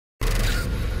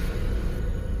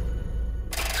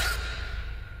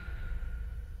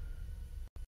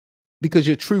because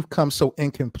your truth comes so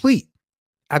incomplete.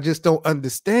 I just don't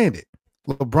understand it.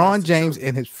 LeBron James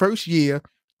in his first year,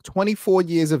 24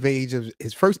 years of age, of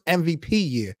his first MVP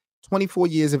year, 24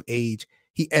 years of age,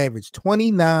 he averaged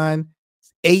 29,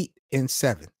 8, and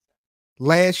 7.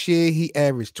 Last year, he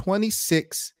averaged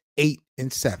 26, 8,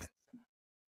 and 7.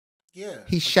 Yeah.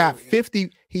 He shot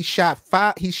 50. He shot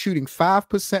 5. He's shooting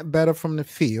 5% better from the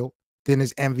field than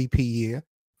his MVP year.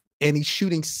 And he's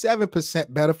shooting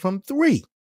 7% better from 3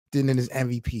 than in his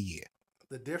MVP year.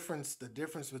 The difference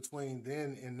between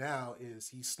then and now is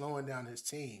he's slowing down his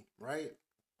team, right?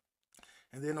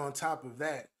 And then on top of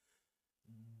that,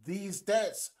 these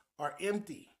stats are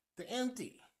empty. They're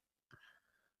empty.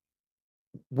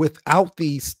 Without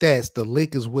these stats, the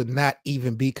Lakers would not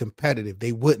even be competitive.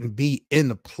 They wouldn't be in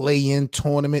the play-in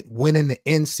tournament, winning the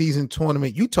in-season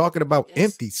tournament. You talking about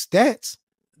empty stats?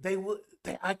 They would.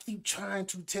 I keep trying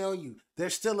to tell you, they're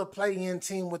still a play-in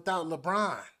team without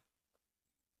LeBron.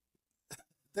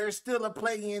 They're still a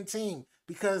play-in team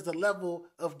because the level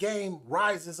of game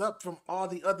rises up from all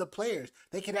the other players.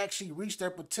 They can actually reach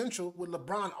their potential with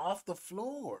LeBron off the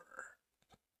floor.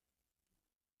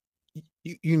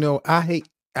 You know, I hate,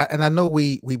 and I know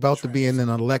we about to be in an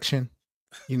election.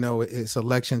 You know, it's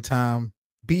election time.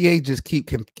 BA just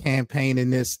keep campaigning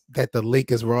this, that the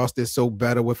Lakers roster is so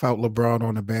better without LeBron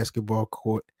on the basketball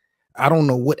court. I don't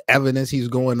know what evidence he's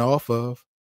going off of.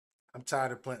 I'm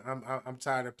tired of playing. I'm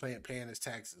tired of paying his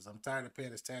taxes. I'm tired of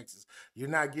paying his taxes. You're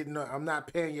not getting. I'm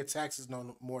not paying your taxes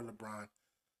no more, LeBron.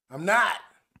 I'm not.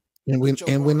 And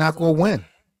we're not going to win.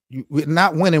 We're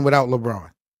not winning without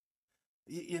LeBron.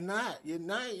 You're not. You're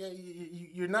not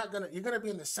gonna. You're gonna be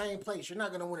in the same place. You're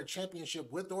not gonna win a championship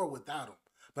with or without him.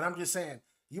 But I'm just saying,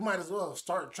 you might as well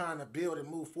start trying to build and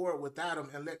move forward without him,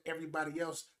 and let everybody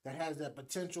else that has that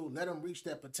potential, let them reach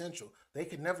that potential. They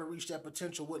can never reach that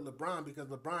potential with LeBron because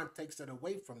LeBron takes that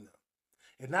away from them.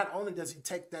 And not only does he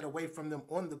take that away from them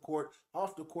on the court,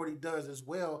 off the court he does as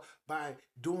well by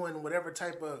doing whatever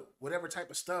type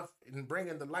of stuff and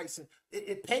bringing the lights in.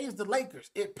 It pays the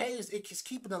Lakers. It's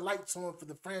keeping the lights on for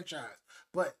the franchise,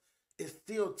 but it's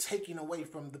still taking away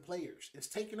from the players. It's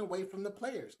taking away from the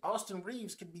players. Austin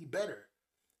Reeves could be better.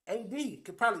 AD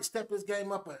could probably step his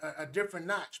game up a different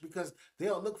notch because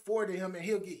they'll look forward to him and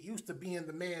he'll get used to being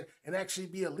the man and actually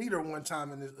be a leader one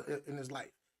time in his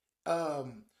life. D'Lo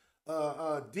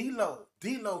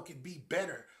could be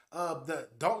better. The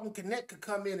Dalton Connect could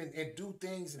come in and do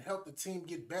things and help the team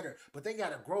get better, but they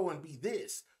got to grow and be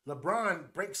this.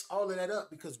 LeBron breaks all of that up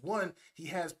because one, he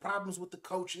has problems with the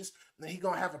coaches. Then he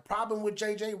gonna have a problem with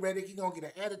JJ Redick. He gonna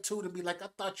get an attitude and be like, "I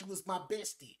thought you was my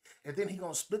bestie," and then he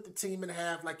gonna split the team in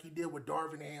half like he did with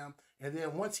Darvin Ham. And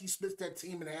then once he splits that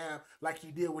team in half like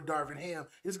he did with Darvin Ham,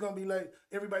 it's gonna be like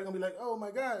everybody gonna be like, "Oh my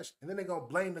gosh!" And then they're gonna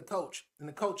blame the coach, and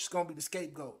the coach is gonna be the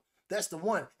scapegoat. That's the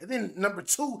one. And then number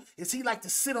two is he like to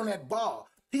sit on that ball.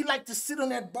 He like to sit on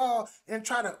that ball and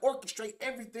try to orchestrate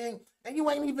everything, and you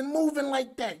ain't even moving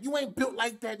like that. You ain't built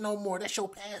like that no more. That's your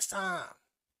pastime.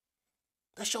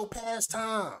 That's your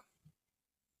pastime.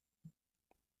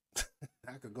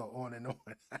 I could go on and on.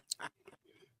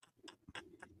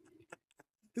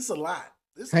 It's a lot.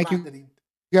 Thank you. You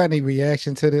got any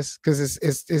reaction to this? Because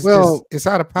it's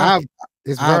out of pocket.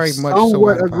 It's very much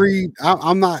somewhat so agreed. I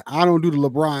don't do the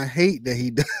LeBron hate that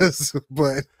he does,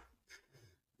 but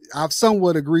I've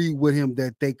somewhat agreed with him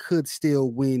that they could still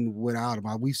win without him.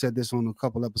 We've said this on a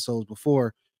couple episodes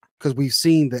before because we've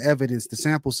seen the evidence, the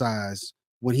sample size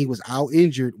when he was out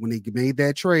injured, when they made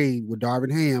that trade with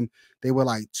Darvin Ham, they were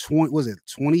like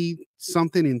 20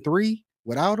 something in 3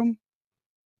 without him.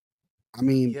 I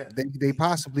mean, yeah. they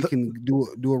possibly can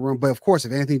do a run, but of course,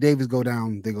 if Anthony Davis go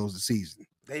down, there goes the season.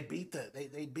 They beat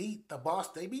the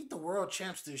Boston. They beat the world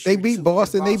champs this year. They beat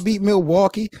Boston. They beat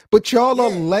Milwaukee. But y'all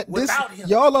are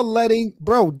y'all are letting,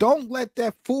 bro. Don't let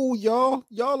that fool y'all.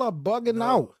 Y'all are bugging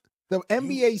out. The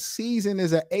NBA season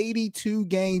is an 82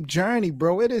 game journey,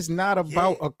 bro. It is not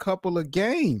about a couple of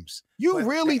games. You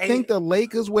really think the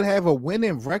Lakers would have a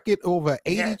winning record over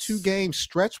 82 game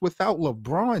stretch without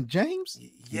LeBron James?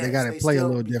 Yes, they got to play a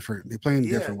little different. They're playing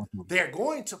different. They're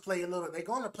going to play a little. They're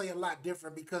going to play a lot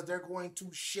different because they're going to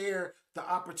share the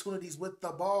opportunities with the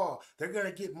ball. They're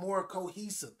going to get more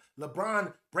cohesive.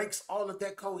 LeBron breaks all of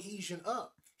that cohesion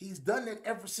up. He's done it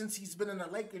ever since he's been in a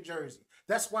Laker jersey.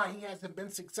 That's why he hasn't been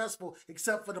successful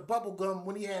except for the bubble gum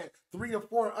when he had 3 or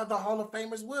 4 other Hall of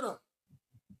Famers with him.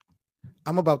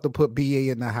 I'm about to put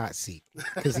BA in the hot seat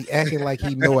because he acting like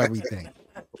he know everything.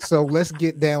 So let's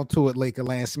get down to it,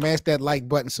 Lakerland. Smash that like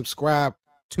button, subscribe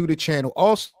to the channel.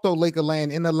 Also,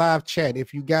 Lakerland, in the live chat,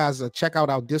 if you guys check out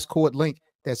our Discord link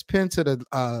that's pinned to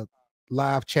the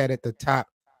live chat at the top.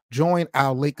 join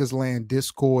our Lakers Land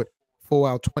Discord for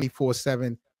our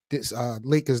 24/7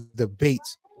 Lakers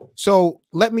debates. So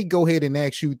let me go ahead and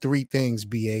ask you three things,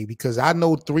 BA, because I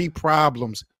know three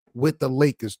problems with the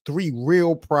Lakers, three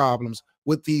real problems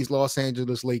with these Los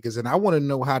Angeles Lakers. And I want to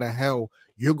know how the hell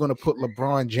you're going to put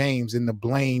LeBron James in the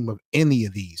blame of any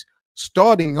of these.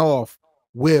 Starting off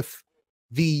with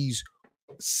these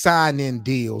sign-in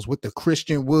deals with the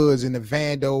Christian Woods and the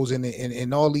Vandos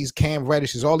and all these Cam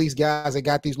Reddishes, all these guys that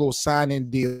got these little sign-in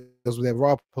deals that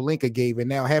Rob Pelinka gave, and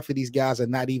now half of these guys are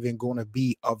not even going to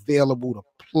be available to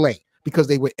play because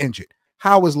they were injured.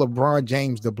 How is LeBron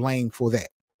James to blame for that?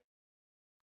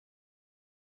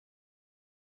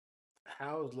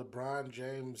 How is LeBron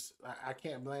James? I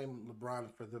can't blame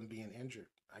LeBron for them being injured.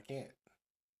 I can't.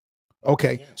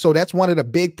 Okay, so that's one of the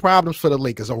big problems for the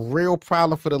Lakers. A real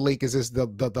problem for the Lakers is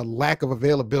the lack of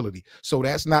availability. So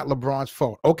that's not LeBron's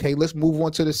fault. Okay, let's move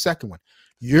on to the second one.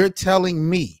 You're telling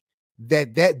me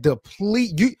that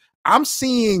deplete you. I'm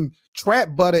seeing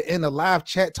Trap Butter in the live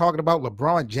chat talking about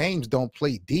LeBron James don't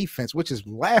play defense, which is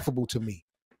laughable to me.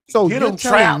 So you're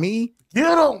telling me,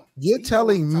 you're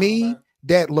telling me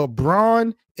that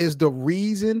LeBron is the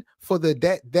reason for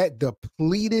that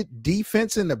depleted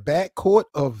defense in the backcourt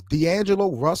of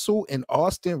D'Angelo Russell and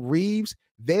Austin Reeves,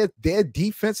 their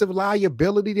defensive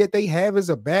liability that they have as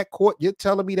a backcourt. You're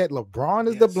telling me that LeBron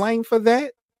is the blame for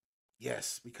that?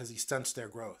 Yes, because he stunts their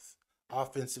growth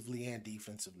offensively and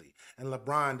defensively. And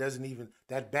LeBron doesn't even,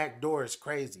 that back door is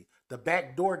crazy. The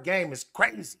back door game is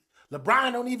crazy.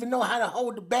 LeBron don't even know how to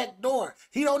hold the back door.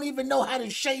 He don't even know how to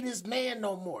shade his man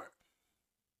no more.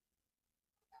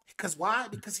 Because why?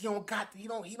 Because he don't got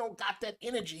that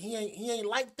energy. He ain't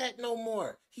like that no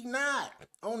more. He not.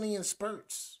 Only in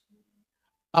spurts.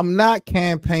 I'm not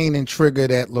campaigning trigger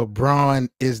that LeBron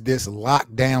is this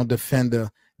lockdown defender.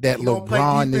 That he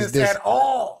LeBron is this at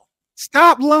all.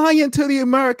 Stop lying to the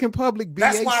American public.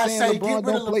 That's why I say LeBron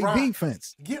don't play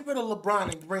defense. Get rid of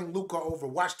LeBron and bring Luka over.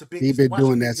 Watch the big. He's been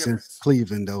doing that since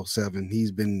Cleveland, though. Seven.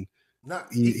 He's been.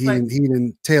 He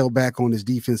didn't tail back on his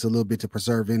defense a little bit to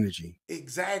preserve energy.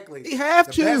 Exactly. He have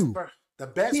to. The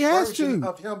best version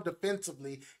of him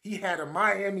defensively, he had a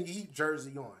Miami Heat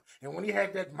jersey on. And when he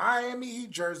had that Miami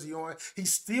Heat jersey on, he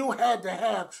still had to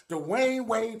have Dwayne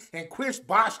Wade and Chris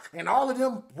Bosh and all of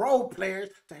them role players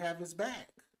to have his back.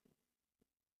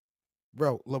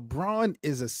 Bro, LeBron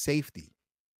is a safety.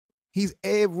 He's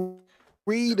every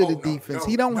read of the defense.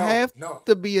 He don't have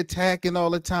to be attacking all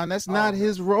the time. That's not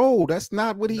his role. That's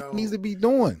not what he needs to be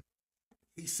doing.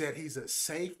 He said he's a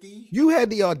safety. You had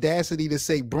the audacity to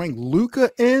say bring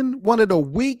Luka in, one of the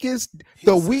weakest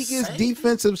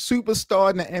defensive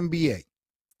superstar in the NBA.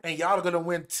 And y'all are going to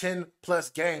win 10 plus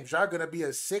games. Y'all going to be a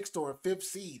 6th or a 5th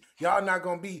seed. Y'all not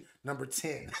going to be number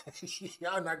 10.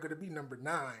 Y'all not going to be number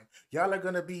 9. Y'all are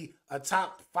going to be a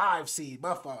top 5 seed.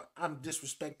 My fault. I'm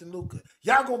disrespecting Luka.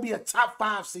 Y'all going to be a top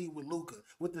 5 seed with Luka.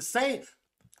 With the same,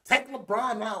 take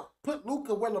LeBron out. Put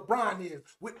Luka where LeBron is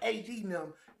with AD and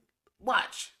them.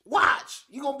 Watch.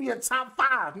 You're going to be a top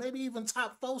 5, maybe even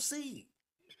top 4 seed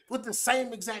with the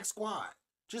same exact squad.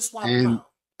 Just swap them out.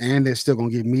 And they're still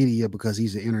going to get media because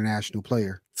he's an international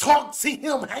player. Talk to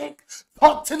him, Hank.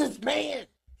 Talk to this man.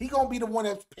 He going to be the one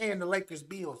that's paying the Lakers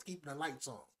bills, keeping the lights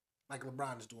on, like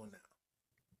LeBron is doing now.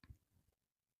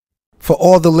 For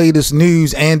all the latest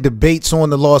news and debates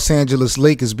on the Los Angeles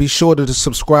Lakers, be sure to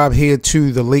subscribe here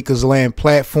to the Lakers Land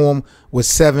platform with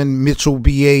Seven, Mitchell,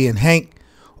 BA, and Hank.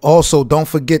 Also, don't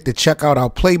forget to check out our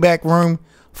playback room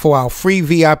for our free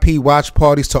VIP watch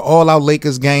parties to all our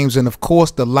Lakers games, and of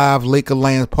course the live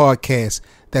Lakerland podcast.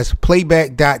 That's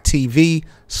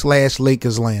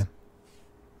playback.tv/LakersLand.